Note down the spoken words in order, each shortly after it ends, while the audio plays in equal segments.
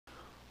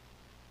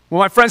Well,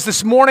 my friends,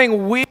 this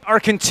morning we are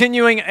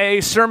continuing a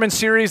sermon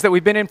series that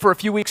we've been in for a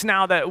few weeks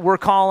now that we're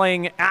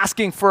calling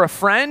Asking for a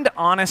Friend,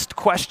 Honest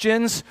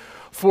Questions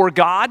for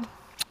God.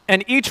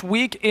 And each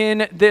week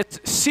in this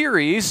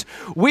series,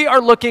 we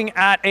are looking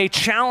at a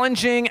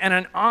challenging and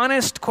an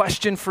honest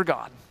question for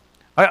God.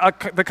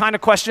 The kind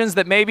of questions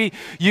that maybe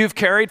you've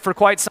carried for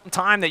quite some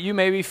time that you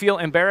maybe feel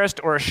embarrassed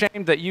or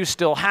ashamed that you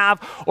still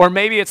have, or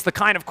maybe it's the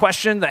kind of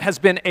question that has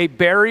been a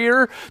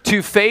barrier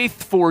to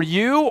faith for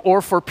you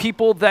or for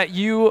people that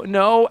you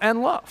know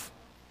and love.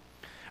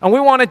 And we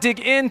want to dig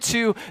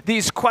into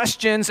these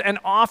questions and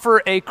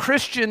offer a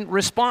Christian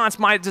response.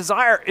 My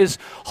desire is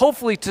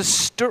hopefully to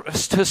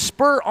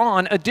spur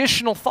on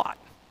additional thought,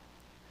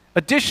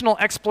 additional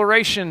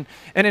exploration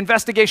and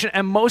investigation,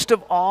 and most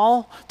of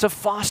all, to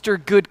foster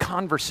good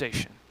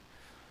conversation,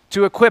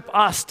 to equip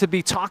us to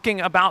be talking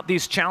about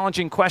these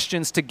challenging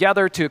questions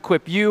together, to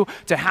equip you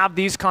to have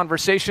these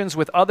conversations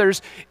with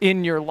others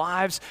in your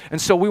lives. And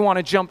so we want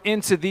to jump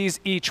into these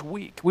each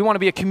week. We want to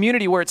be a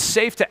community where it's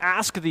safe to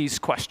ask these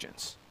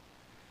questions.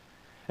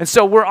 And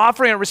so we're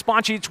offering a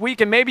response each week,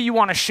 and maybe you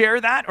want to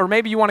share that, or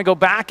maybe you want to go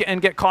back and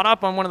get caught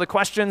up on one of the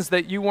questions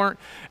that you weren't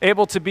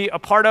able to be a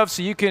part of,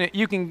 so you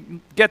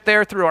can get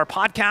there through our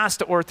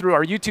podcast or through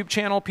our YouTube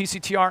channel,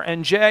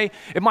 PCTRNJ.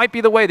 It might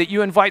be the way that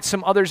you invite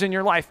some others in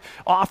your life,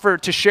 offer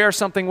to share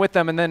something with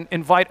them, and then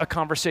invite a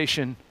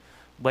conversation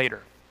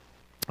later.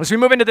 As we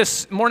move into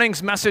this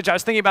morning's message, I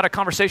was thinking about a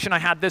conversation I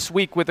had this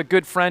week with a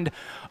good friend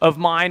of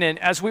mine, and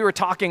as we were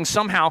talking,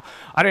 somehow,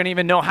 I don't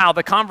even know how,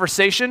 the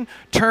conversation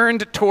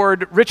turned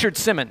toward Richard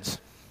Simmons.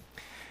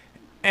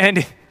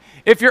 And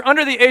if you're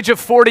under the age of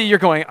 40, you're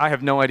going, I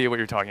have no idea what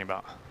you're talking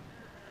about.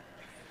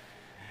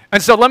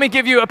 And so let me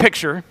give you a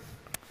picture.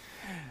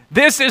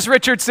 This is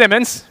Richard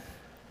Simmons.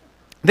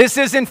 This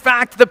is, in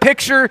fact, the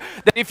picture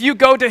that if you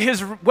go to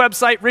his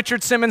website,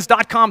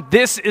 richardsimmons.com,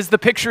 this is the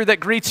picture that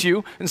greets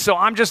you. And so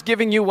I'm just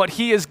giving you what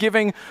he is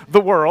giving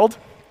the world.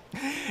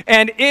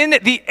 And in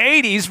the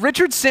 80s,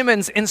 Richard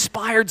Simmons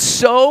inspired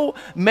so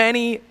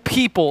many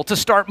people to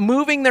start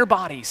moving their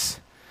bodies,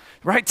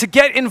 right? To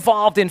get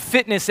involved in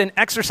fitness and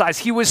exercise.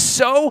 He was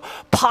so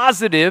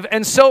positive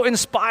and so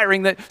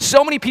inspiring that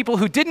so many people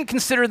who didn't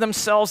consider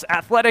themselves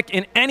athletic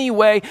in any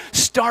way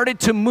started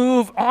to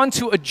move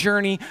onto a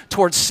journey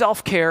toward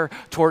self-care,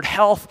 toward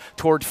health,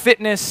 toward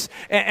fitness.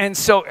 And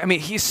so, I mean,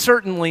 he's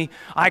certainly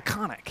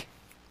iconic.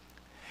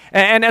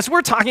 And as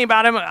we're talking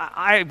about him,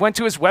 I went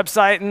to his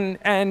website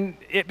and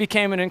it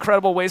became an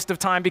incredible waste of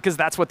time because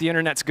that's what the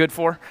internet's good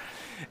for.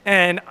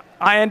 And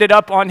I ended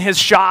up on his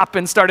shop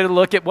and started to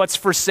look at what's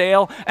for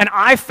sale. And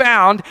I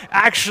found,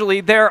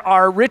 actually, there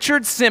are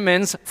Richard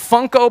Simmons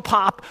Funko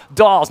Pop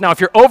dolls. Now, if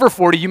you're over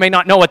 40, you may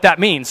not know what that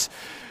means.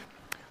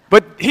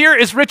 But here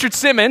is Richard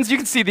Simmons. You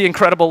can see the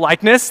incredible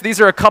likeness. These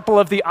are a couple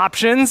of the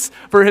options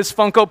for his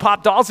Funko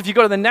Pop dolls. If you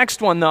go to the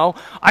next one, though,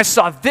 I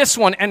saw this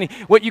one. And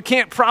what you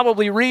can't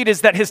probably read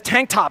is that his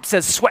tank top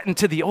says, "Sweatin'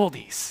 to the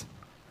oldies."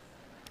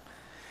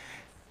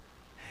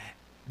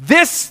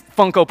 This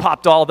Funko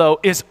Pop doll, though,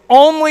 is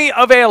only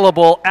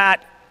available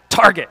at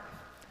Target.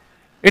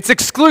 It's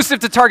exclusive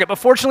to Target, but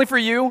fortunately for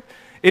you,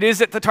 it is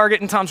at the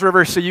Target in Toms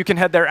River, so you can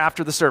head there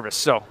after the service.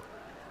 So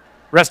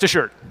rest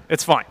assured,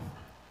 it's fine.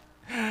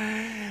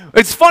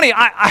 It's funny,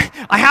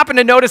 I happened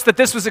to notice that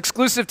this was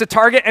exclusive to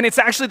Target, and it's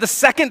actually the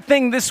second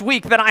thing this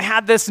week that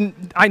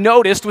I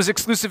noticed was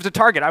exclusive to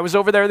Target. I was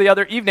over there the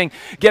other evening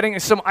getting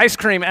some ice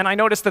cream, and I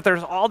noticed that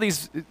there's all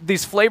these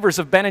flavors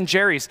of Ben &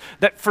 Jerry's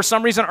that for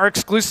some reason are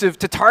exclusive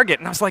to Target.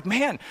 And I was like,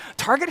 man,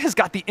 Target has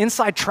got the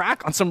inside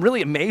track on some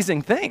really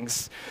amazing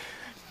things.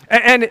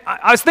 And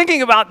I was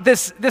thinking about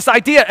this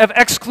idea of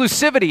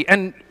exclusivity,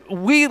 and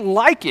we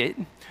like it.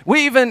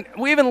 We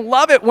even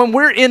love it when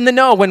we're in the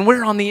know, when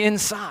we're on the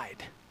inside.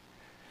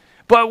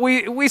 But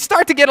we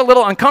start to get a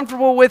little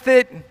uncomfortable with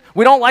it.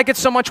 We don't like it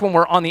so much when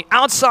we're on the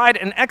outside,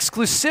 and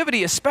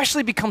exclusivity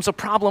especially becomes a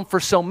problem for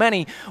so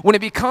many when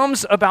it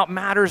becomes about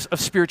matters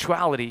of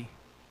spirituality,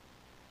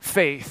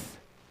 faith,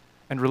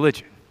 and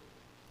religion.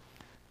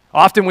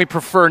 Often we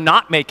prefer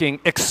not making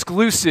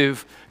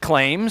exclusive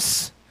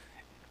claims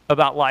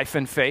about life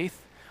and faith.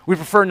 We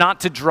prefer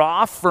not to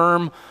draw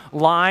firm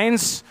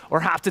lines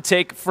or have to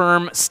take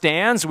firm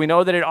stands. We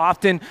know that it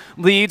often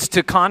leads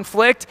to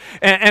conflict.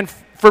 And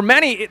for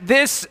many,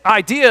 this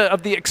idea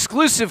of the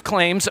exclusive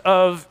claims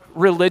of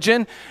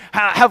religion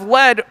have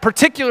led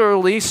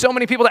particularly so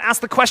many people to ask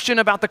the question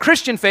about the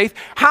Christian faith: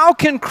 how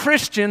can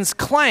Christians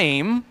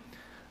claim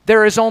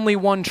there is only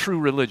one true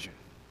religion?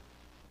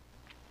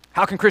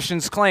 How can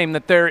Christians claim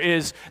that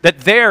theirs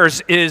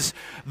is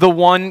the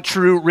one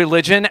true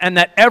religion and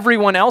that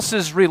everyone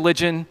else's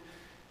religion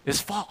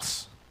is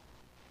false?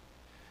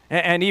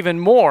 And even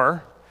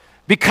more,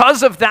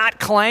 because of that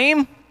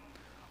claim,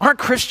 aren't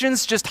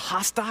Christians just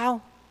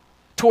hostile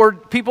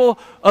toward people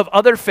of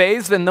other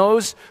faiths than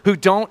those who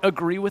don't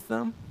agree with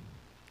them?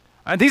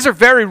 These are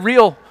very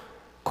real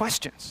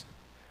questions.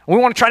 We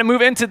want to try to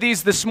move into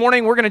these this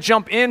morning. We're going to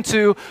jump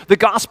into the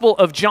Gospel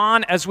of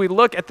John as we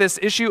look at this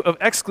issue of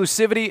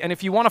exclusivity. And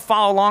if you want to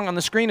follow along on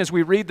the screen as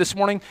we read this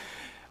morning,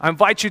 I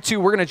invite you to.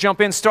 We're going to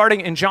jump in starting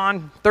in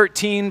John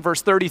 13,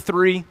 verse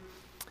 33. And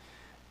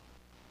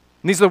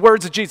these are the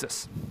words of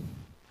Jesus.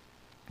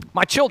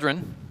 My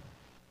children,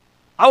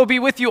 I will be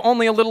with you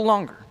only a little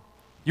longer.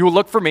 You will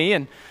look for me,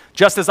 and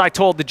just as I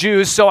told the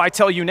Jews, so I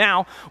tell you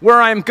now,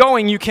 where I am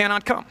going, you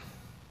cannot come.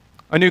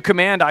 A new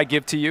command I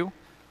give to you,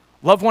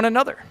 love one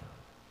another.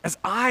 As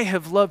I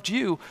have loved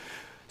you,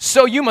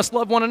 so you must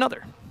love one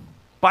another.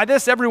 By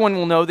this, everyone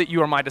will know that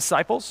you are my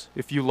disciples,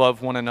 if you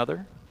love one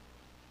another.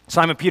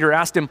 Simon Peter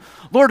asked him,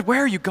 Lord,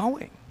 where are you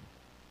going?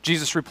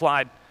 Jesus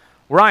replied,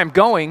 where I am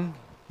going,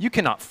 you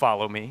cannot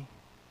follow me.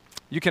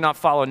 You cannot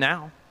follow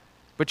now,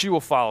 but you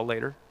will follow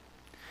later.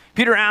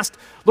 Peter asked,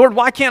 Lord,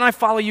 why can't I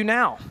follow you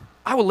now?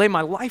 I will lay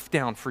my life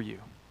down for you.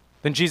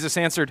 Then Jesus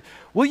answered,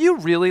 will you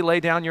really lay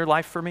down your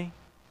life for me?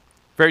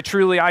 Very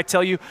truly, I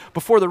tell you,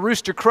 before the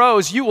rooster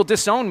crows, you will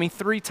disown me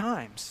 3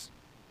 times.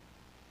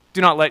 Do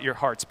not let your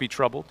hearts be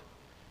troubled.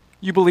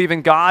 You believe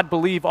in God,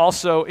 believe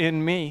also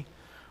in me.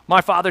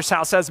 My Father's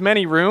house has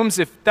many rooms.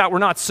 If that were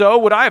not so,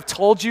 would I have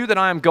told you that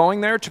I am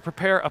going there to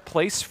prepare a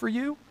place for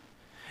you?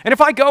 And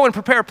if I go and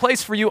prepare a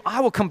place for you, I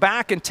will come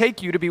back and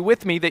take you to be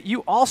with me, that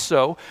you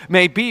also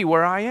may be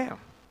where I am.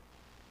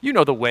 You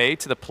know the way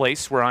to the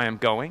place where I am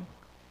going.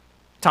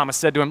 Thomas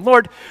said to him,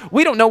 Lord,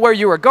 we don't know where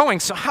you are going,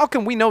 so how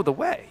can we know the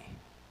way?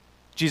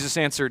 Jesus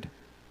answered,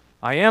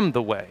 I am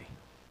the way,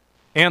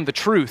 and the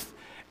truth,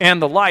 and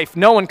the life.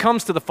 No one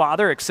comes to the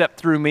Father except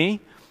through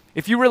me.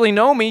 If you really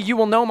know me, you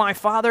will know my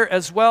Father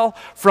as well.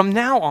 From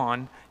now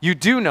on, you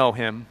do know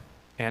him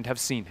and have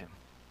seen him.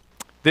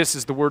 This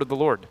is the word of the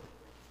Lord.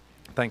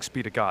 Thanks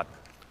be to God.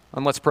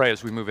 And let's pray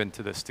as we move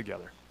into this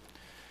together.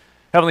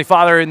 Heavenly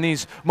Father, in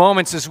these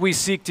moments as we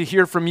seek to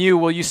hear from you,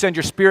 will you send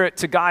your Spirit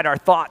to guide our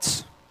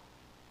thoughts,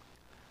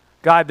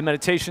 guide the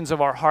meditations of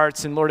our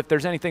hearts, and Lord, if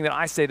there's anything that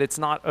I say that's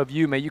not of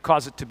you, may you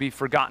cause it to be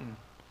forgotten,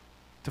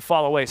 to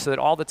fall away, so that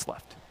all that's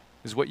left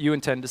is what you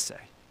intend to say.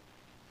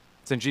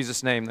 It's in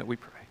Jesus' name that we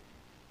pray.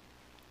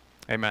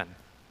 Amen.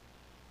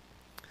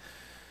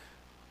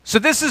 So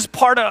this is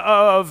part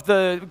of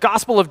the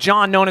Gospel of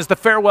John known as the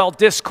Farewell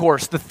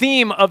Discourse. The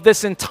theme of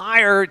this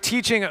entire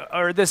teaching,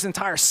 or this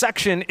entire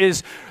section,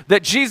 is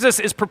that Jesus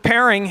is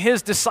preparing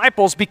his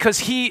disciples because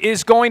he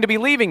is going to be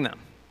leaving them,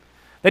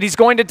 that he's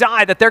going to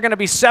die, that they're going to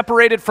be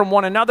separated from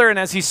one another, and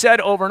as he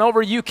said over and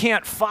over, you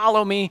can't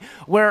follow me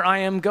where I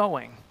am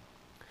going.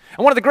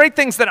 And one of the great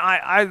things that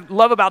I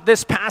love about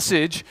this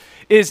passage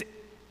is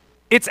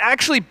it's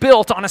actually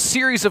built on a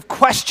series of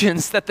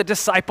questions that the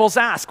disciples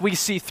ask. We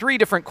see 3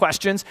 different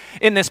questions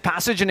in this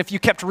passage, and if you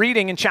kept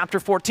reading in chapter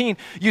 14,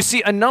 you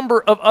see a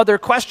number of other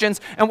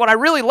questions. And what I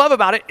really love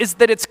about it is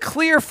that it's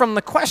clear from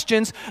the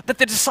questions that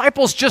the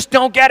disciples just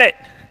don't get it.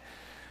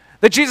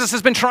 That Jesus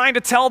has been trying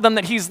to tell them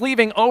that he's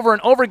leaving over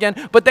and over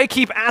again, but they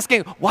keep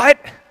asking, what?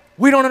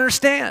 We don't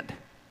understand.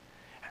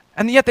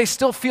 And yet they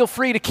still feel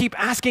free to keep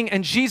asking,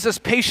 and Jesus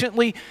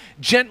patiently,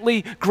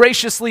 gently,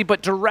 graciously,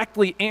 but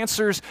directly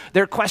answers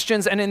their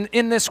questions, and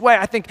in this way,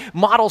 I think,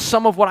 models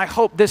some of what I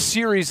hope this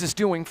series is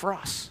doing for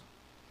us.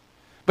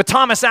 But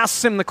Thomas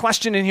asks him the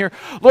question in here,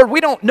 Lord, we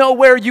don't know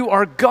where you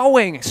are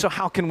going, so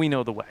how can we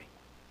know the way?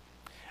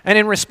 And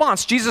in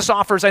response, Jesus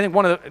offers, I think,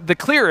 one of the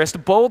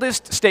clearest,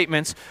 boldest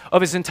statements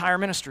of his entire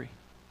ministry.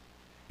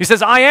 He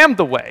says, I am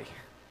the way,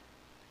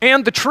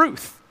 and the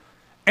truth,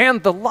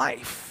 and the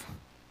life.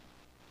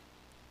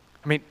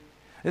 I mean,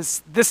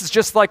 this is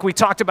just like we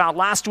talked about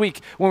last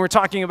week when we were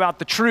talking about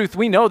the truth.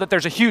 We know that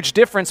there's a huge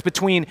difference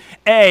between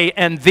a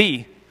and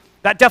the.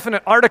 That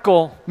definite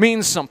article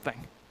means something.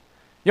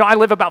 You know, I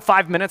live about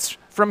 5 minutes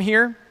from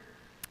here,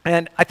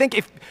 and I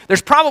think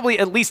there's probably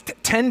at least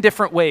 10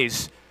 different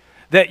ways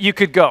that you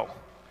could go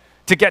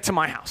to get to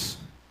my house.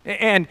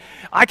 And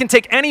I can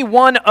take any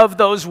one of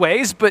those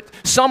ways, but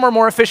some are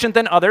more efficient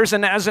than others,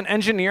 and as an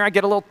engineer, I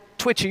get a little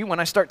twitchy when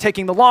I start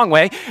taking the long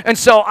way, and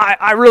so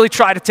I really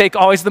try to take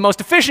always the most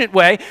efficient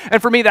way,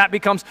 and for me that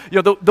becomes, you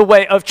know, the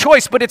way of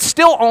choice, but it's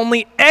still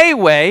only a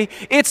way,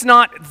 it's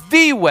not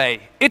the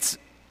way. It's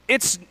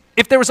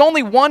if there was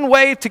only one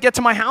way to get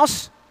to my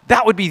house,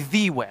 that would be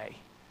the way,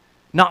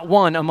 not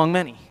one among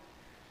many.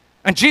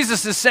 And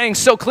Jesus is saying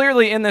so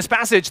clearly in this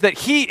passage that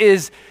he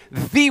is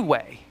the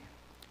way,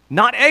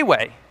 not a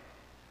way.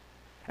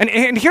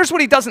 And here's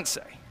what he doesn't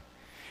say.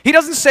 He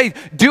doesn't say,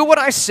 do what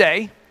I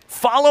say,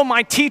 follow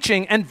my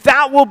teaching, and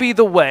that will be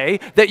the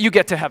way that you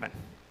get to heaven.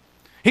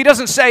 He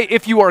doesn't say,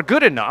 if you are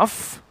good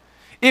enough,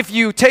 if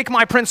you take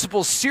my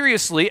principles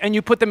seriously and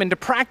you put them into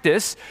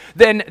practice,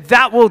 then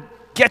that will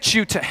get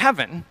you to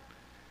heaven.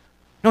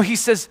 No, he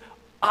says,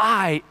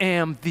 I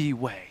am the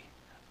way.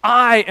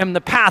 I am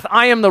the path,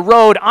 I am the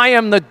road, I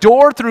am the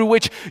door through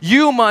which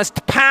you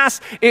must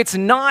pass. It's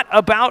not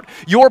about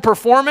your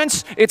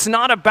performance. It's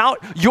not about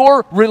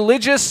your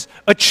religious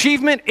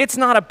achievement. It's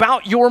not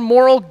about your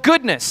moral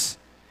goodness.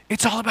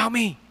 It's all about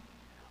me.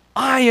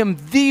 I am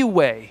the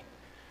way.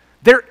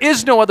 There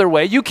is no other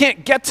way. You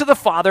can't get to the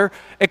Father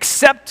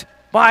except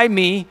by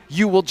me.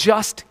 You will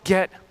just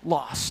get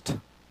lost.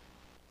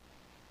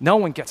 No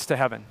one gets to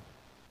heaven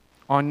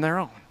on their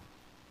own.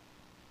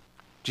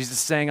 Jesus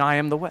is saying, I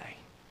am the way.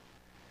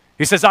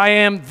 He says, I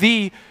am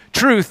the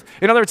truth.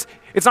 In other words,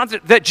 it's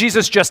not that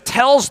Jesus just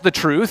tells the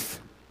truth.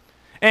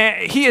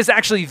 He is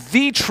actually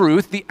the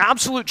truth, the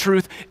absolute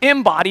truth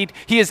embodied.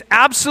 He is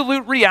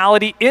absolute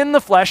reality in the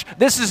flesh.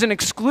 This is an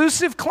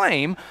exclusive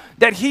claim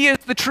that he is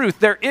the truth.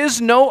 There is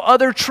no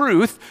other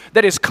truth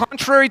that is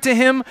contrary to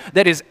him,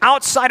 that is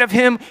outside of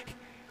him.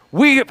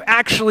 We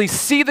actually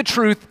see the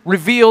truth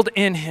revealed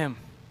in him.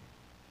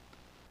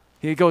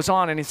 He goes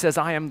on and he says,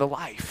 I am the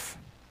life,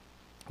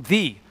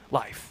 the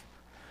life.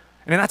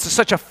 And that's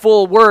such a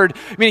full word,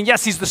 meaning,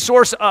 yes, he's the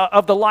source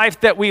of the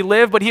life that we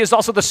live, but he is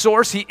also the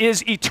source. He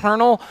is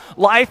eternal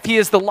life. He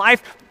is the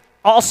life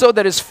also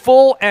that is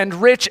full and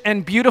rich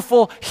and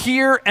beautiful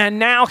here and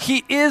now.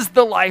 He is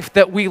the life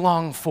that we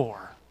long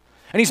for.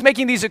 And he's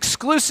making these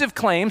exclusive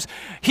claims.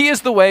 He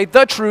is the way,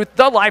 the truth,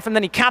 the life, and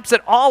then he caps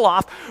it all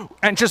off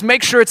and just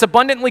makes sure it's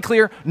abundantly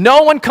clear.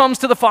 No one comes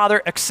to the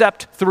Father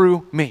except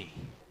through me.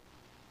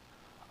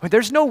 I mean,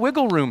 there's no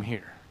wiggle room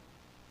here.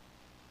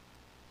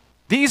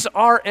 These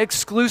are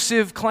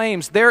exclusive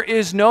claims. There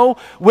is no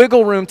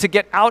wiggle room to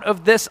get out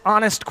of this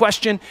honest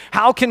question.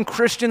 How can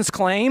Christians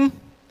claim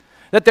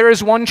that there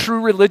is one true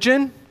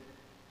religion?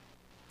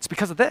 It's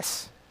because of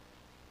this.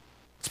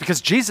 It's because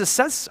Jesus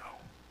says so.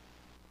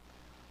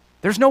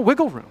 There's no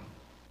wiggle room.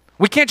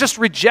 We can't just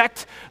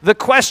reject the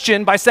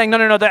question by saying,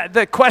 no,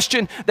 the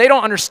question, they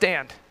don't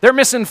understand. They're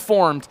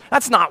misinformed.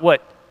 That's not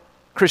what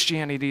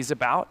Christianity is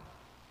about.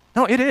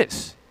 No, it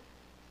is.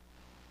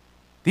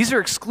 These are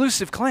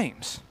exclusive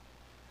claims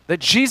that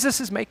Jesus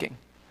is making.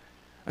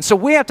 And so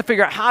we have to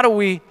figure out, how do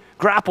we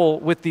grapple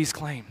with these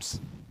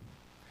claims?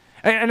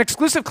 And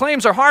exclusive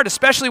claims are hard,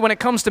 especially when it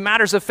comes to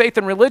matters of faith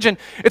and religion.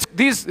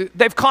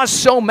 They've caused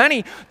so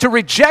many to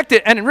reject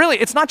it. And really,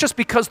 it's not just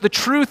because the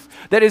truth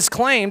that is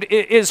claimed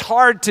is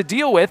hard to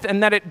deal with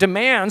and that it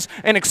demands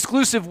an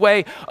exclusive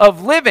way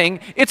of living.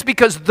 It's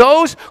because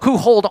those who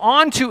hold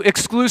on to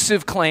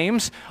exclusive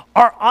claims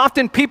are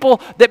often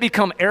people that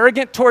become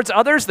arrogant towards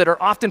others, that are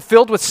often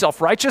filled with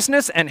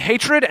self-righteousness and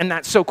hatred, and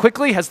that so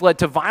quickly has led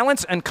to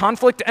violence and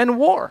conflict and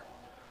war.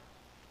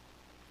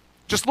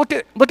 Just look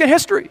at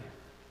history.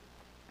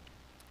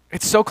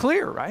 It's so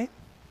clear, right?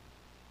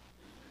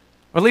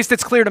 Or at least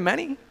it's clear to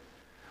many.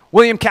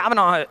 William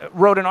Kavanaugh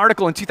wrote an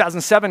article in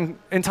 2007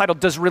 entitled,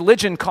 Does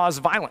Religion Cause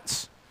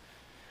Violence?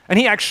 And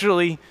he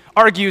actually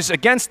argues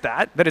against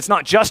that it's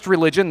not just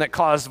religion that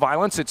caused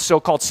violence. It's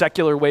so-called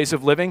secular ways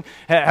of living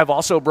have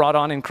also brought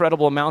on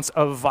incredible amounts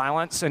of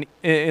violence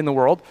in the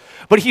world.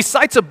 But he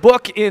cites a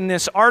book in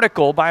this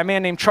article by a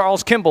man named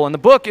Charles Kimball, and the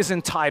book is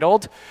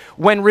entitled,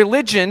 When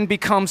Religion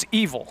Becomes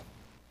Evil.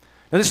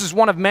 Now, this is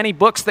one of many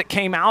books that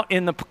came out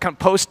in the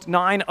post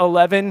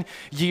 9/11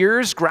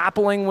 years,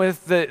 grappling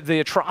with the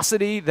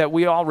atrocity that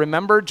we all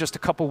remembered just a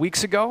couple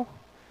weeks ago.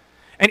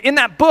 And in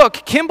that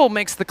book, Kimball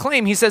makes the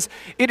claim, he says,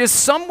 it is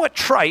somewhat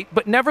trite,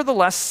 but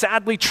nevertheless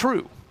sadly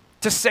true,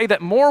 to say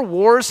that more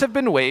wars have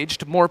been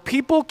waged, more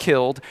people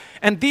killed,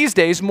 and these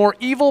days more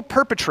evil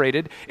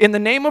perpetrated in the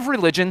name of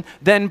religion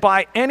than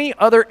by any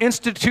other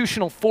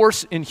institutional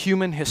force in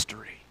human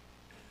history.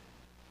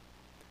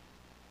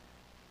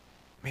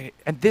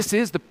 And this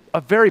is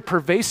a very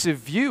pervasive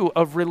view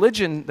of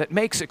religion that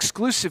makes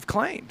exclusive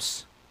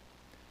claims.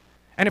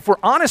 And if we're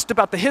honest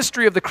about the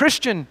history of the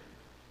Christian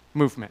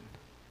movement,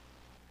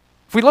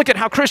 if we look at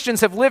how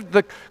Christians have lived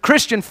the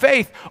Christian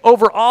faith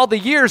over all the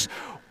years,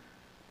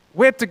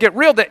 we have to get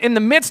real that in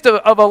the midst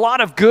of a lot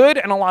of good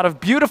and a lot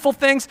of beautiful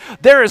things,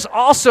 there is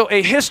also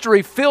a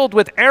history filled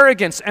with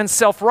arrogance and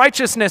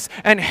self-righteousness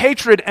and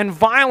hatred and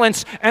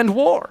violence and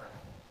war.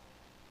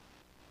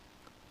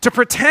 To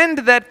pretend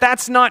that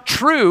that's not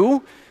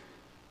true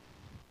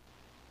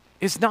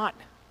is not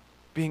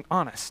being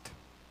honest.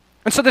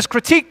 And so this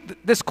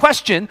critique, this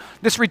question,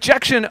 this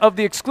rejection of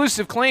the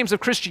exclusive claims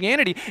of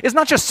Christianity is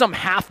not just some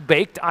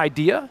half-baked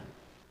idea.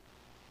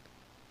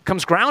 It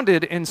comes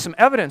grounded in some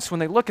evidence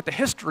when they look at the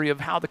history of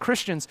how the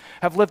Christians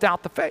have lived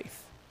out the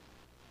faith.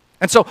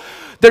 And so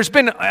there's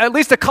been at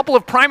least a couple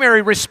of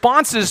primary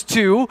responses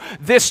to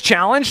this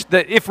challenge,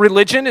 that if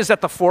religion is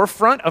at the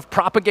forefront of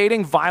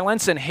propagating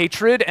violence and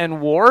hatred and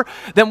war,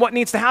 then what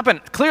needs to happen?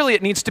 Clearly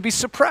it needs to be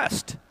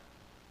suppressed.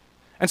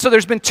 And so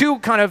there's been two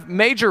kind of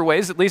major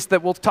ways, at least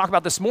that we'll talk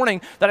about this morning,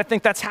 that I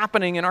think that's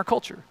happening in our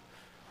culture.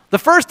 The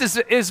first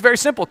is very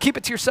simple. Keep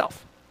it to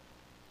yourself.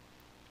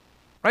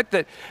 Right?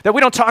 That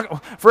we don't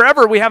talk,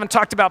 forever we haven't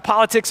talked about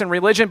politics and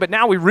religion, but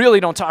now we really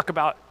don't talk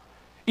about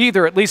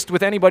either, at least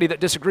with anybody that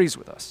disagrees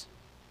with us.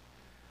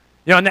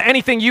 You know, and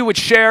anything you would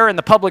share in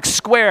the public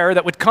square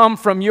that would come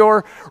from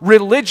your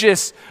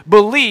religious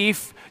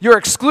belief, your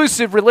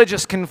exclusive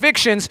religious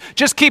convictions,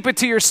 just keep it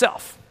to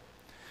yourself.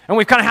 And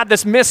we've kind of had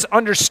this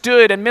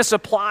misunderstood and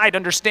misapplied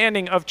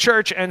understanding of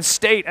church and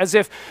state, as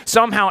if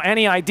somehow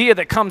any idea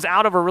that comes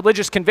out of a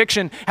religious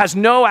conviction has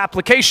no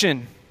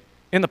application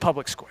in the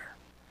public square.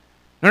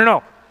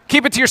 No.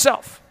 Keep it to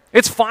yourself.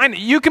 It's fine.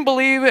 You can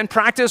believe and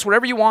practice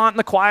whatever you want in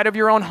the quiet of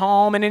your own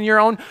home and in your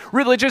own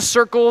religious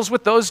circles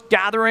with those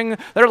gathering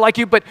that are like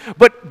you, but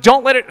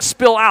don't let it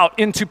spill out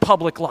into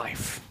public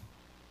life.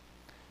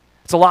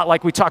 It's a lot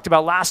like we talked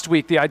about last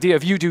week, the idea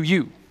of you do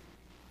you.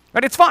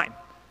 Right? It's fine.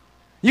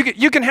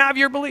 You can have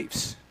your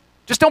beliefs.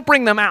 Just don't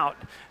bring them out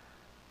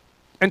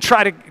and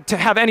try to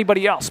have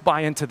anybody else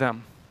buy into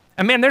them.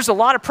 And man, there's a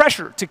lot of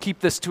pressure to keep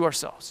this to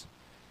ourselves.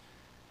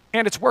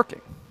 And it's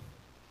working.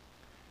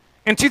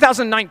 In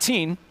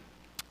 2019,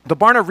 the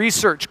Barna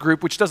Research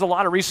Group, which does a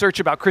lot of research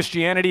about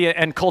Christianity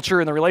and culture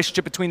and the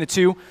relationship between the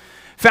two,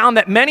 found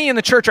that many in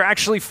the church are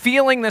actually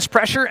feeling this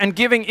pressure and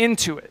giving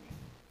into it.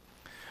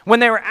 When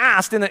they were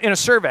asked in a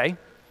survey,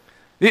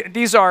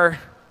 these are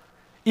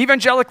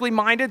evangelically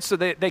minded, so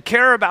they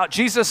care about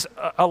Jesus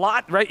a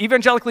lot, right?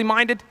 Evangelically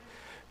minded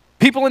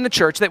people in the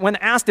church, that when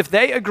asked if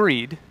they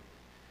agreed,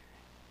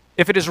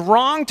 if it is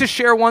wrong to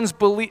share one's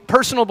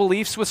personal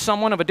beliefs with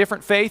someone of a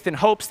different faith in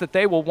hopes that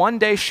they will one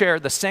day share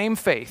the same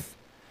faith,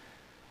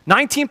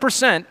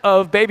 19%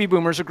 of baby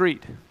boomers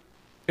agreed.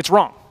 It's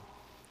wrong.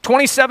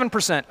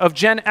 27% of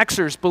Gen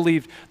Xers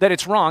believed that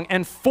it's wrong,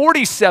 and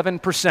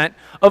 47%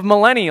 of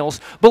millennials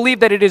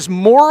believe that it is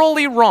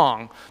morally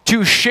wrong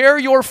to share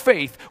your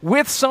faith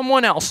with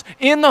someone else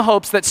in the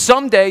hopes that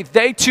someday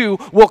they too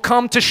will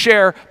come to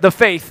share the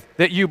faith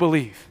that you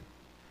believe.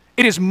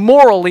 It is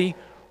morally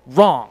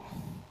wrong.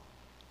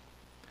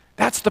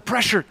 That's the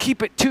pressure.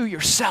 Keep it to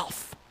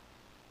yourself.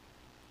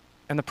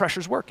 And the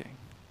pressure's working.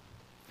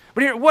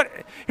 But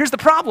here's the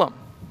problem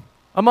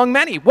among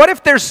many. What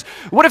if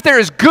there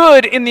is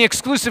good in the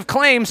exclusive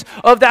claims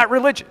of that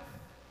religion?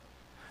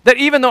 That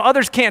even though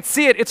others can't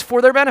see it, it's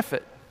for their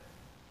benefit.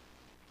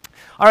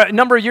 All right, a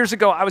number of years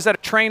ago, I was at a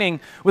training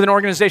with an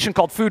organization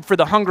called Food for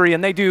the Hungry,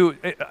 and they do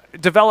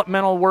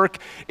developmental work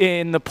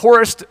in the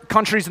poorest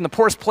countries, in the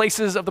poorest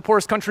places of the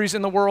poorest countries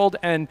in the world,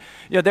 and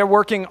they're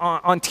working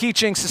on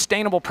teaching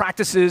sustainable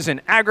practices in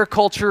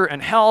agriculture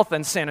and health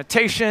and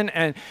sanitation,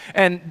 and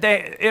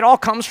it all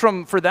comes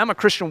from, for them, a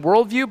Christian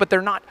worldview, but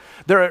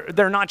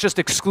they're not just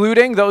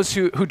excluding those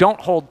who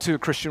don't hold to a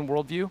Christian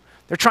worldview.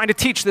 They're trying to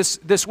teach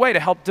this way to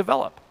help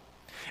develop.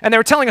 And they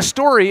were telling a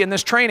story in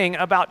this training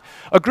about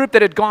a group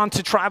that had gone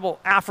to tribal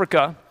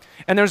Africa,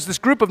 and there's this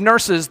group of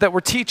nurses that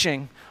were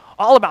teaching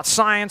all about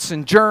science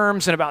and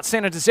germs and about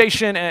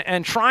sanitization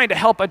and trying to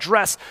help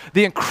address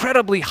the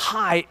incredibly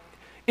high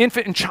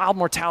infant and child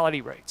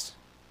mortality rates.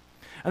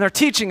 And they're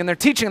teaching, and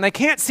they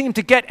can't seem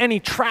to get any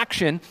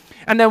traction.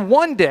 And then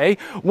one day,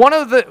 one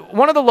of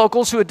the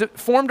locals who had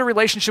formed a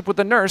relationship with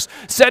the nurse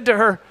said to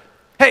her,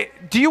 "Hey,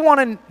 do you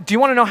want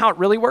to know how it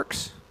really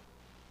works?"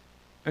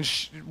 And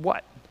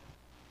what?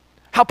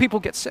 How people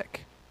get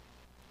sick.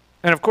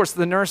 And of course,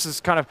 the nurse is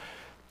kind of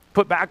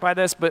put back by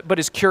this, but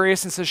is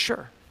curious and says,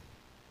 "Sure."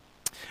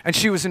 And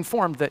she was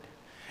informed that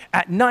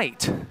at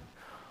night,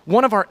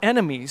 one of our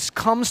enemies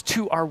comes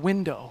to our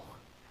window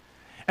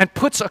and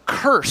puts a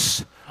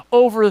curse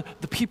over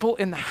the people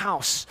in the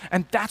house,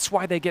 and that's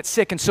why they get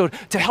sick. And so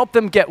to help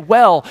them get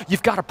well,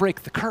 you've got to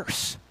break the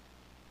curse.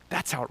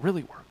 That's how it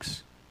really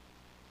works.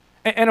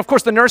 And of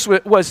course, the nurse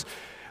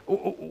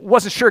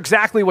wasn't sure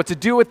exactly what to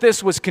do with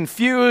this, was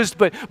confused,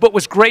 but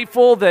was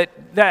grateful that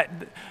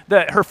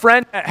her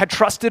friend had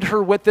trusted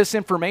her with this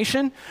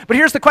information. But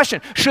here's the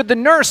question. Should the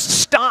nurse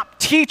stop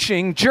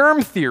teaching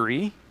germ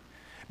theory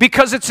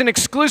because it's an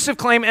exclusive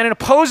claim and it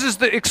opposes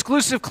the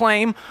exclusive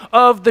claim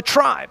of the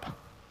tribe?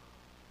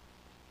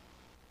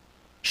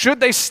 Should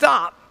they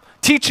stop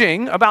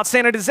teaching about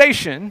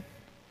sanitization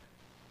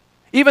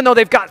even though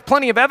they've got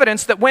plenty of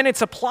evidence that when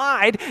it's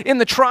applied in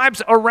the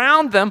tribes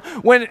around them,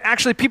 when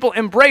actually people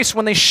embrace,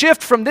 when they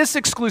shift from this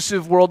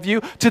exclusive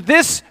worldview to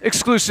this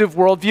exclusive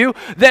worldview,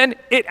 then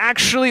it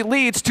actually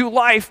leads to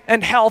life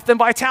and health and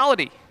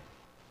vitality?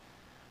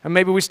 And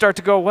maybe we start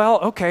to go, well,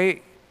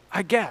 okay,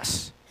 I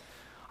guess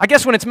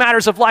when it's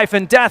matters of life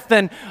and death,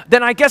 then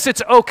I guess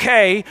it's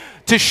okay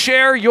to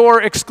share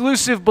your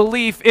exclusive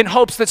belief in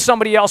hopes that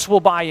somebody else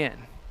will buy in.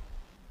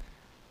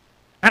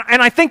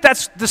 And I think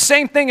that's the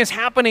same thing is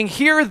happening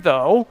here,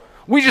 though.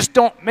 We just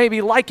don't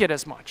maybe like it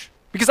as much.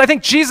 Because I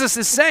think Jesus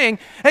is saying,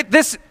 hey,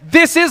 this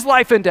is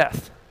life and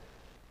death.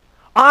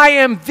 I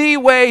am the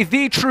way,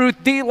 the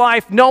truth, the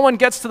life. No one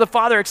gets to the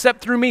Father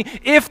except through me.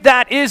 If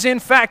that is in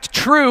fact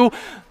true,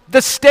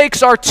 the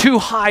stakes are too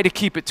high to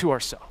keep it to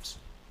ourselves.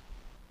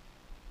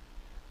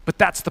 But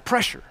that's the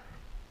pressure.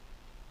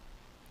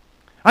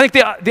 I think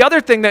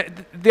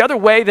the other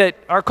way that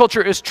our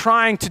culture is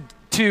trying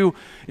to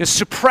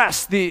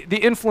suppress the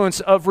influence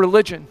of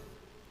religion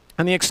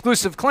and the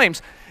exclusive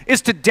claims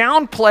is to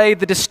downplay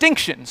the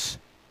distinctions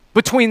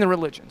between the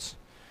religions,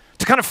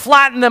 to kind of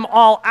flatten them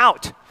all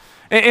out.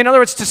 In other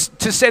words,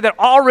 to say that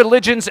all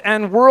religions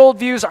and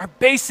worldviews are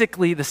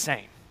basically the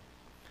same.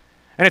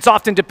 And it's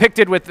often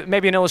depicted with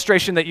maybe an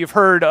illustration that you've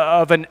heard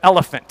of an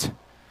elephant,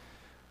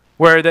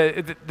 where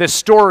the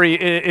story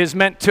is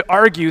meant to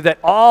argue that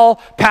all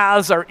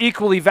paths are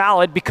equally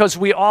valid because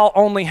we all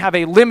only have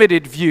a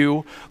limited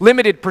view,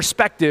 limited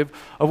perspective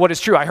of what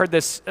is true. I heard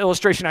this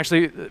illustration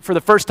actually for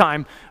the first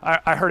time.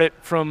 I heard it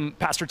from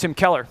Pastor Tim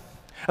Keller.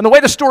 And the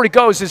way the story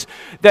goes is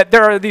that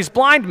there are these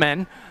blind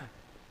men,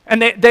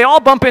 and they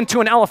all bump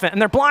into an elephant,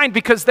 and they're blind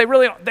because they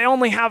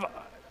only have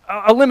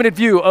a limited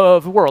view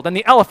of the world, and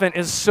the elephant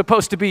is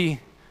supposed to be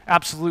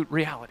absolute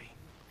reality.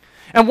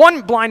 And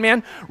one blind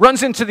man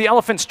runs into the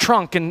elephant's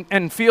trunk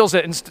and feels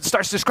it and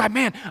starts to describe,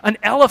 man, an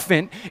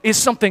elephant is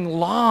something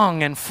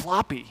long and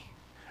floppy.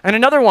 And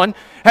another one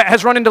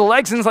has run into the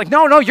legs and is like,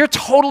 no, you're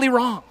totally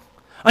wrong.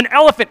 An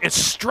elephant is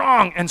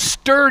strong and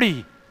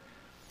sturdy.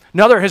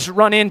 Another has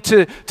run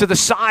into the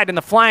side and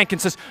the flank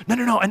and says,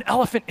 no, an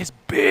elephant is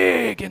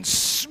big and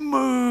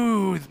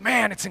smooth.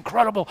 Man, it's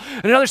incredible.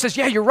 And another says,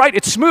 yeah, you're right,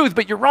 it's smooth,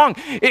 but you're wrong.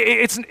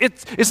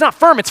 It's not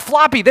firm, it's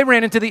floppy. They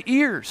ran into the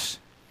ears.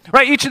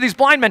 Right? Each of these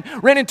blind men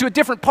ran into a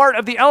different part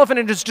of the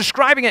elephant and is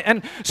describing it.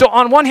 And so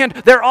on one hand,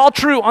 they're all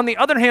true. On the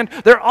other hand,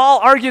 they're all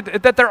argued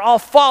that they're all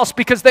false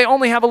because they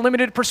only have a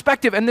limited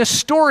perspective. And this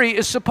story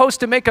is supposed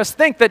to make us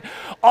think that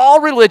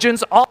all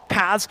religions, all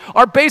paths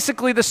are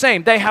basically the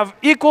same. They have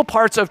equal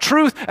parts of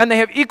truth and they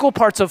have equal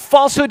parts of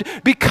falsehood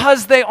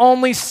because they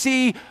only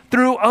see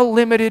through a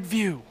limited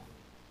view,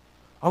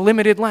 a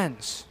limited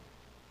lens.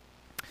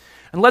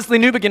 And Leslie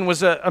Newbigin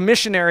was a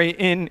missionary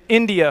in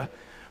India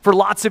for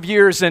lots of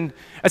years, and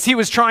as he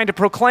was trying to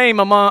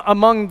proclaim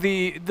among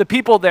the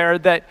people there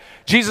that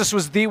Jesus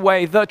was the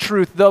way, the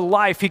truth, the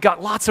life, he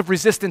got lots of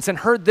resistance and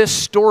heard this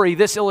story,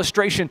 this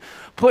illustration,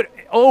 put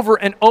over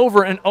and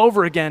over and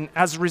over again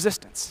as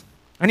resistance.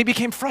 And he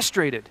became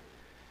frustrated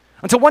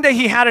until one day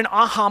he had an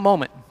aha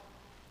moment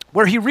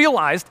where he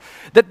realized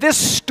that this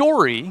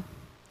story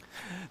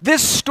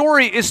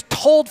is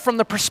told from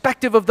the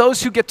perspective of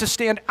those who get to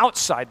stand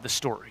outside the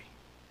story.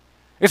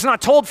 It's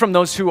not told from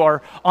those who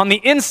are on the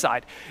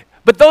inside.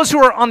 But those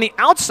who are on the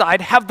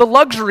outside have the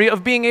luxury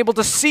of being able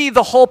to see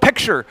the whole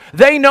picture.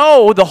 They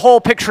know the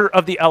whole picture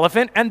of the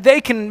elephant, and they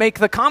can make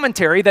the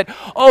commentary that,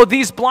 oh,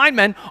 these blind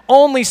men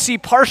only see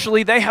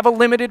partially. They have a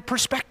limited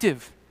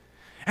perspective.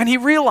 And he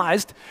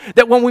realized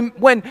that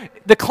when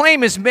the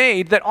claim is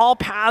made that all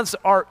paths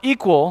are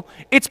equal,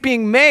 it's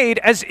being made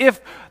as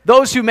if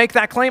those who make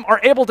that claim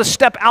are able to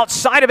step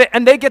outside of it,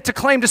 and they get to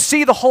claim to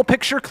see the whole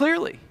picture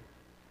clearly.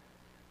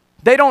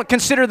 They don't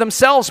consider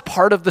themselves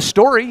part of the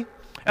story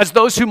as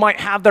those who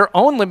might have their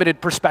own limited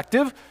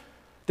perspective.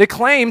 They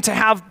claim to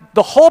have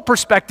the whole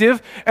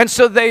perspective, and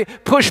so they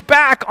push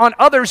back on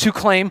others who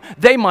claim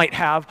they might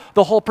have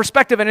the whole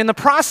perspective. And in the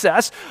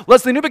process,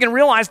 Leslie Newbigin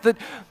realized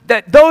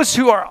that those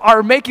who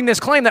are making this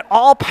claim that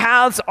all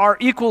paths are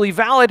equally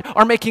valid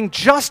are making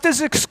just as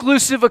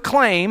exclusive a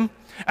claim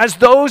as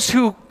those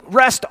who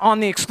rest on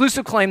the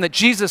exclusive claim that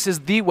Jesus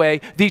is the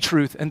way, the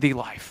truth, and the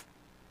life.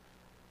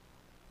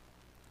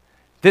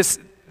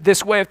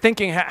 This way of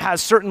thinking has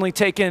certainly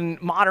taken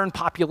modern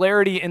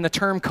popularity in the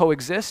term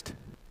coexist,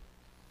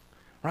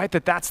 right?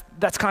 That's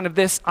kind of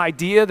this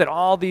idea that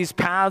all these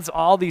paths,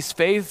 all these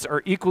faiths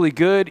are equally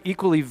good,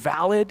 equally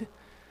valid.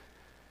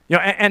 You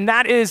know, and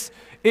that is,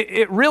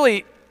 it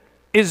really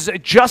is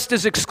just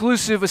as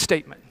exclusive a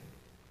statement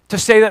to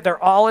say that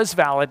they're all as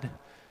valid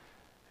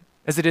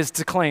as it is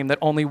to claim that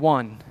only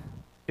one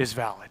is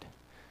valid.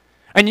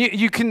 And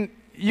you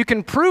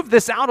can prove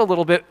this out a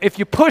little bit if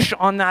you push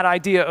on that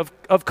idea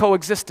of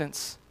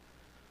coexistence.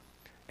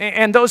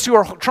 And those who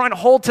are trying to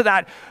hold to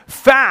that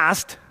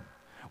fast,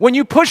 when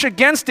you push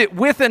against it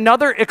with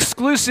another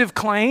exclusive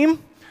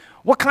claim,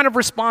 what kind of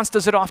response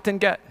does it often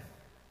get?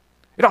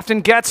 It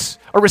often gets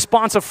a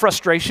response of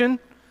frustration,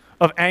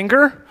 of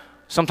anger,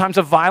 sometimes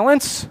of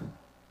violence.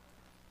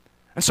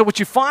 And so what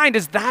you find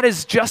is that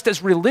is just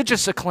as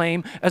religious a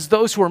claim as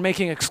those who are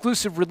making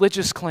exclusive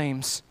religious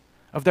claims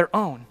of their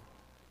own.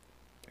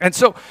 And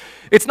so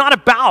it's not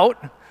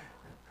about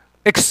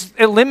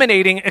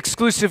eliminating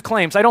exclusive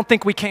claims. I don't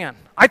think we can.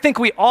 I think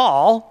we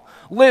all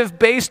live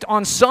based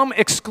on some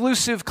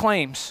exclusive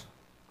claims.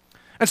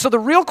 And so the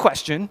real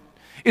question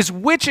is,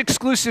 which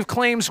exclusive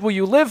claims will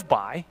you live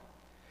by,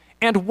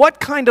 and what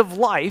kind of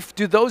life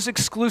do those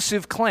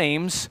exclusive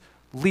claims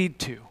lead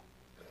to? You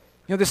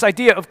know, this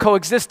idea of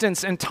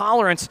coexistence and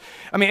tolerance,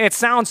 I mean, it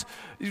sounds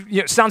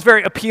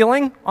very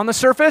appealing on the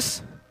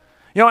surface.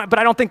 You know, but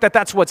I don't think that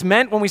that's what's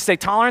meant when we say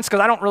tolerance, because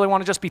I don't really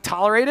want to just be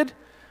tolerated.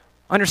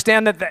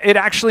 Understand that it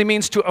actually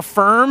means to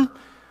affirm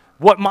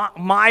what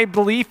my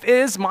belief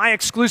is, my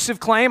exclusive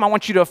claim. I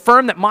want you to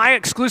affirm that my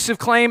exclusive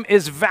claim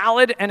is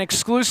valid and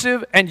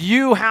exclusive, and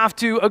you have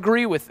to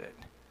agree with it.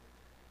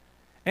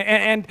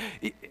 And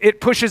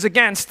it pushes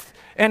against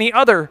any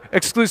other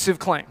exclusive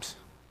claims.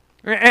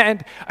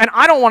 And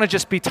I don't want to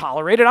just be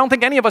tolerated. I don't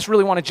think any of us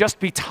really want to just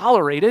be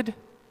tolerated.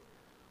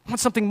 I want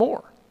something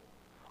more.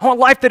 I want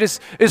life that is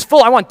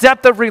full. I want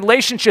depth of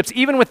relationships,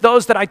 even with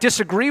those that I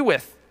disagree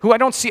with, who I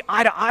don't see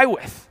eye to eye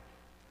with.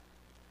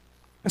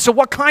 And so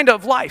what kind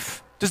of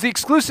life does the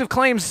exclusive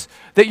claims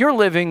that you're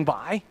living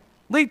by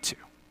lead to?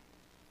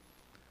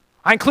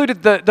 I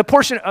included the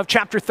portion of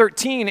chapter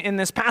 13 in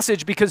this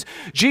passage because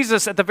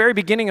Jesus, at the very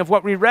beginning of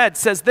what we read,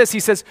 says this. He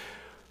says,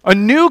 "A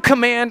new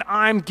command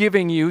I'm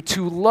giving you,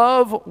 to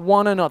love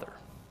one another."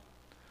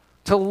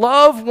 To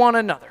love one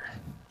another.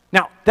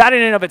 Now, that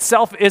in and of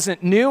itself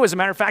isn't new. As a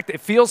matter of fact, it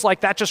feels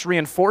like that just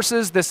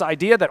reinforces this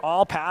idea that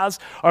all paths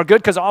are good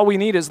because all we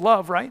need is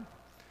love, right?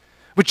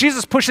 But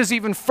Jesus pushes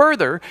even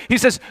further. He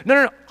says,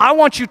 no, I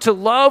want you to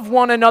love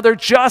one another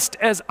just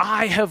as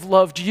I have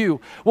loved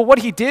you. Well, what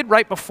he did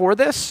right before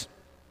this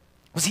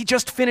was he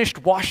just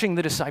finished washing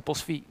the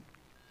disciples' feet.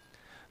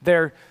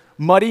 Their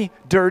muddy,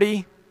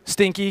 dirty,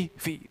 stinky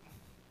feet.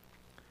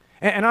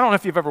 And I don't know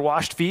if you've ever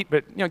washed feet,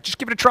 but just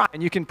give it a try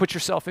and you can put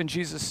yourself in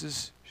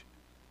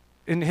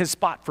in his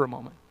spot for a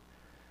moment.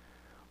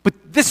 But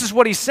this is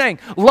what he's saying.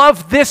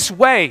 Love this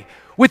way,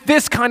 with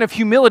this kind of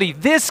humility,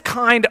 this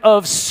kind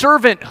of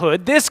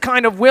servanthood, this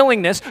kind of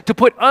willingness to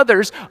put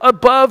others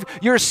above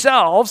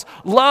yourselves.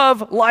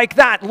 Love like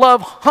that.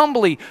 Love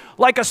humbly,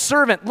 like a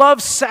servant. Love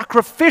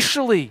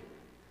sacrificially.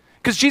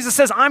 Because Jesus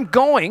says, I'm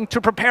going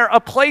to prepare a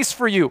place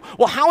for you.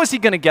 Well, how is he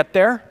going to get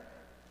there?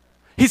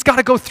 He's got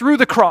to go through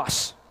the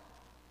cross.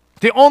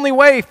 The only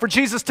way for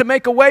Jesus to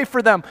make a way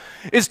for them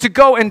is to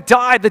go and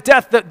die the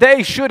death that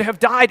they should have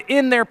died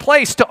in their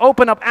place, to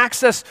open up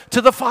access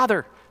to the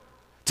Father,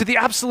 to the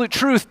absolute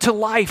truth, to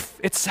life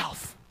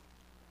itself.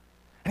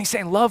 And he's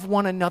saying, love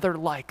one another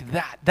like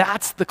that.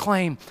 That's the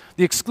claim.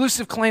 The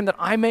exclusive claim that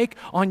I make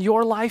on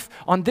your life,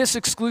 on this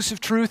exclusive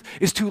truth,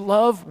 is to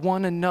love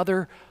one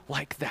another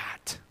like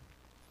that.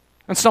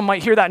 And some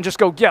might hear that and just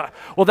go, yeah,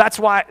 well, that's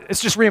why, it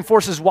just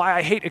reinforces why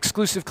I hate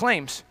exclusive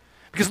claims.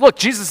 Because look,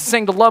 Jesus is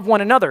saying to love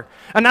one another.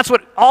 And that's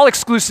what all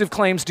exclusive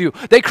claims do.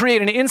 They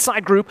create an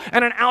inside group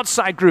and an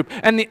outside group.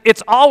 And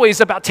it's always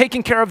about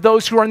taking care of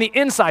those who are on the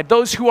inside,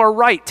 those who are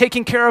right,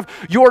 taking care of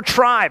your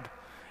tribe.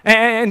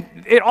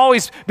 And it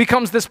always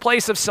becomes this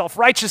place of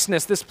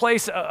self-righteousness, this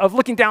place of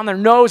looking down their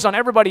nose on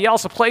everybody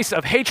else, a place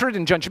of hatred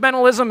and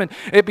judgmentalism, and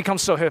it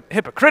becomes so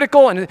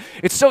hypocritical, and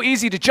it's so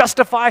easy to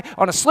justify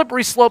on a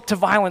slippery slope to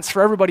violence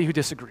for everybody who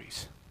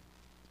disagrees.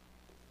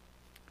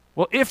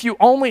 Well, if you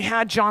only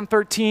had John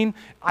 13,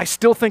 I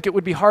still think it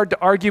would be hard to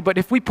argue, but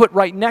if we put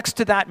right next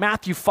to that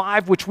Matthew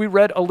 5, which we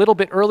read a little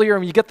bit earlier,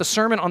 and you get the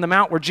Sermon on the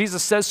Mount where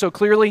Jesus says so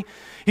clearly,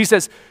 he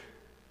says,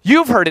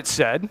 you've heard it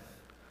said,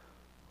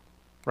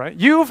 right?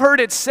 You've heard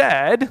it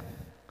said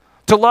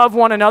to love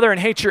one another and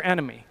hate your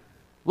enemy.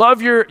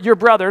 Love your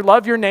brother,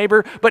 love your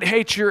neighbor, but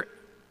hate your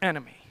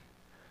enemy.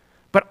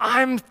 But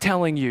I'm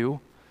telling you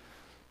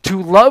to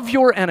love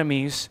your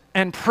enemies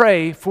and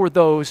pray for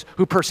those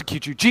who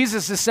persecute you.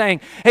 Jesus is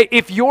saying, hey,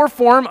 if your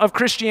form of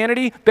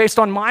Christianity, based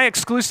on my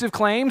exclusive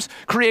claims,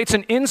 creates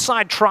an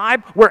inside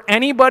tribe where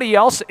anybody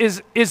else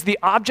is the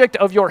object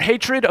of your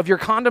hatred, of your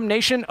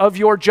condemnation, of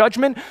your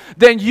judgment,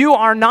 then you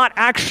are not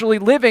actually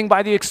living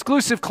by the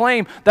exclusive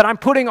claim that I'm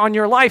putting on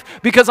your life,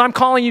 because I'm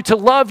calling you to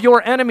love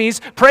your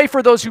enemies, pray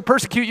for those who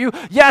persecute you,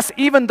 yes,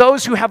 even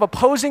those who have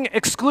opposing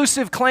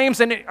exclusive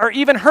claims and are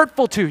even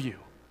hurtful to you.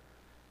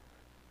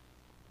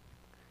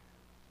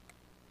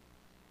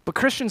 But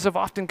Christians have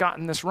often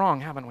gotten this wrong,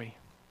 haven't we?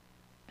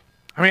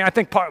 I mean, I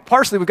think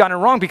partially we've gotten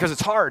it wrong because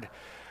it's hard,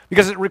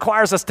 because it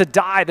requires us to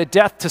die the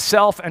death to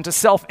self and to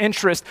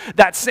self-interest.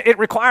 It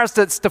requires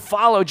us to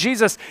follow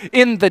Jesus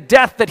in the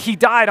death that he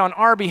died on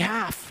our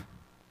behalf.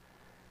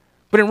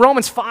 But in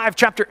Romans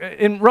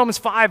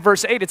 5,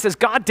 verse 8, it says,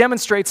 God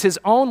demonstrates his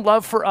own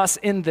love for us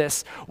in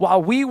this: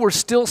 while we were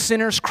still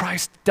sinners,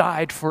 Christ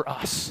died for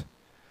us.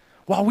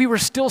 While we were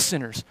still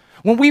sinners,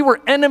 when we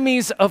were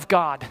enemies of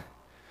God,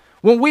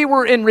 when we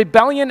were in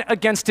rebellion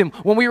against him,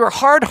 when we were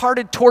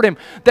hard-hearted toward him,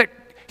 that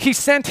he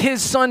sent his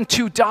son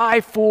to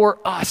die for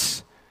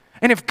us.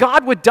 And if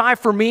God would die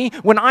for me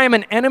when I am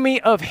an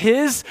enemy of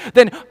his,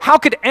 then how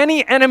could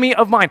any enemy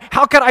of mine,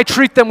 how could I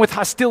treat them with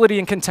hostility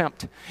and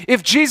contempt?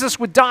 If Jesus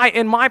would die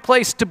in my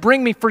place to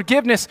bring me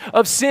forgiveness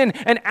of sin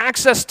and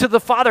access to the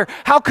Father,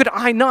 how could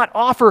I not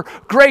offer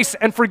grace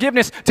and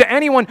forgiveness to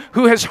anyone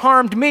who has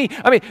harmed me?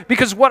 I mean,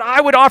 because what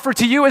I would offer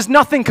to you is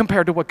nothing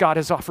compared to what God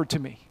has offered to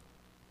me.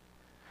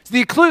 The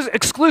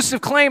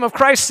exclusive claim of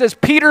Christ says,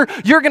 Peter,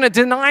 you're going to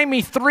deny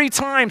me 3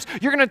 times.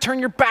 You're going to turn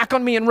your back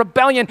on me in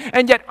rebellion,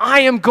 and yet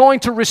I am going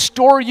to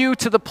restore you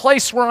to the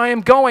place where I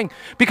am going,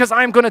 because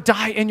I am going to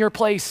die in your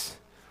place.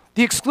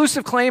 The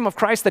exclusive claim of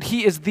Christ that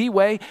he is the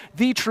way,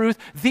 the truth,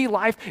 the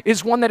life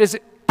is one that is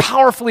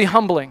powerfully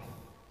humbling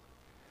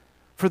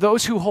for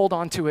those who hold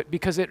on to it,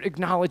 because it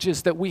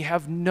acknowledges that we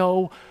have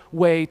no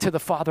way to the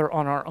Father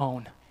on our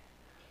own.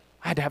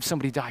 I had to have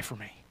somebody die for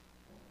me.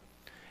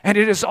 And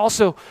it is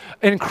also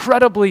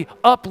incredibly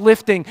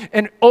uplifting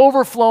and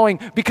overflowing,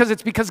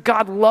 because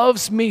God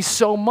loves me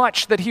so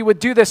much that he would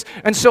do this.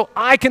 And so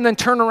I can then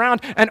turn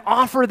around and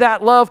offer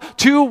that love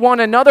to one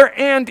another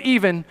and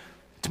even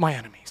to my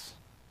enemies.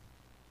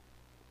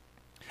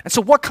 And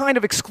so what kind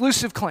of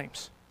exclusive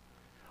claims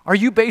are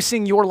you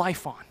basing your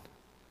life on?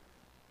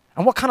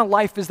 And what kind of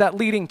life is that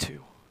leading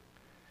to?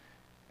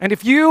 And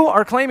if you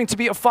are claiming to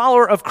be a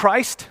follower of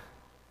Christ,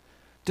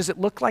 does it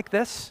look like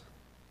this?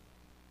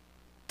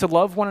 To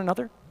love one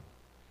another,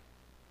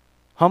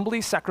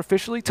 humbly,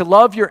 sacrificially, to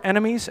love your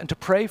enemies, and to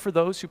pray for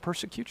those who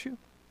persecute you?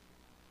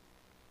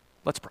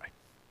 Let's pray.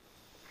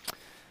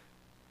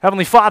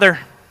 Heavenly Father,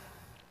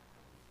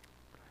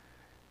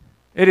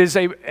 it is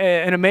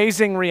an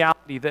amazing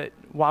reality that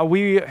while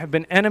we have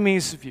been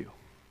enemies of you,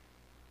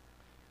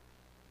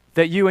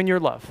 that you in your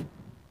love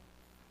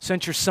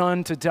sent your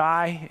Son to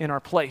die in our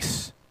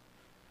place,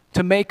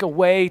 to make a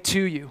way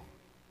to you,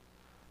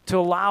 to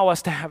allow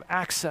us to have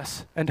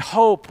access and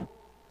hope.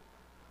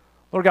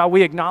 Lord God,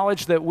 we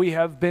acknowledge that we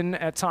have been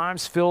at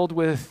times filled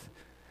with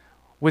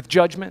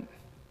judgment,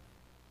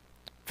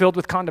 filled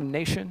with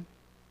condemnation.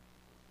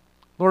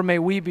 Lord,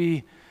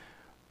 may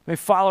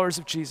followers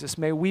of Jesus,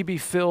 may we be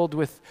filled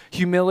with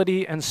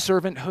humility and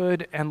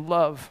servanthood and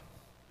love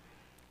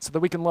so that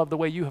we can love the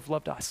way you have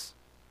loved us.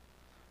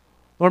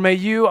 Lord, may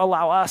you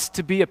allow us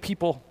to be a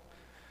people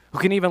who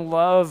can even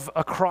love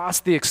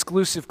across the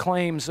exclusive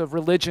claims of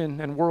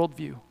religion and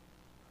worldview.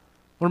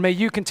 Lord, may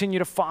you continue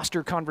to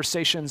foster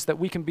conversations that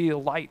we can be a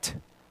light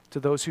to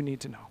those who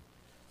need to know.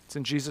 It's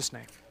in Jesus'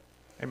 name.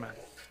 Amen.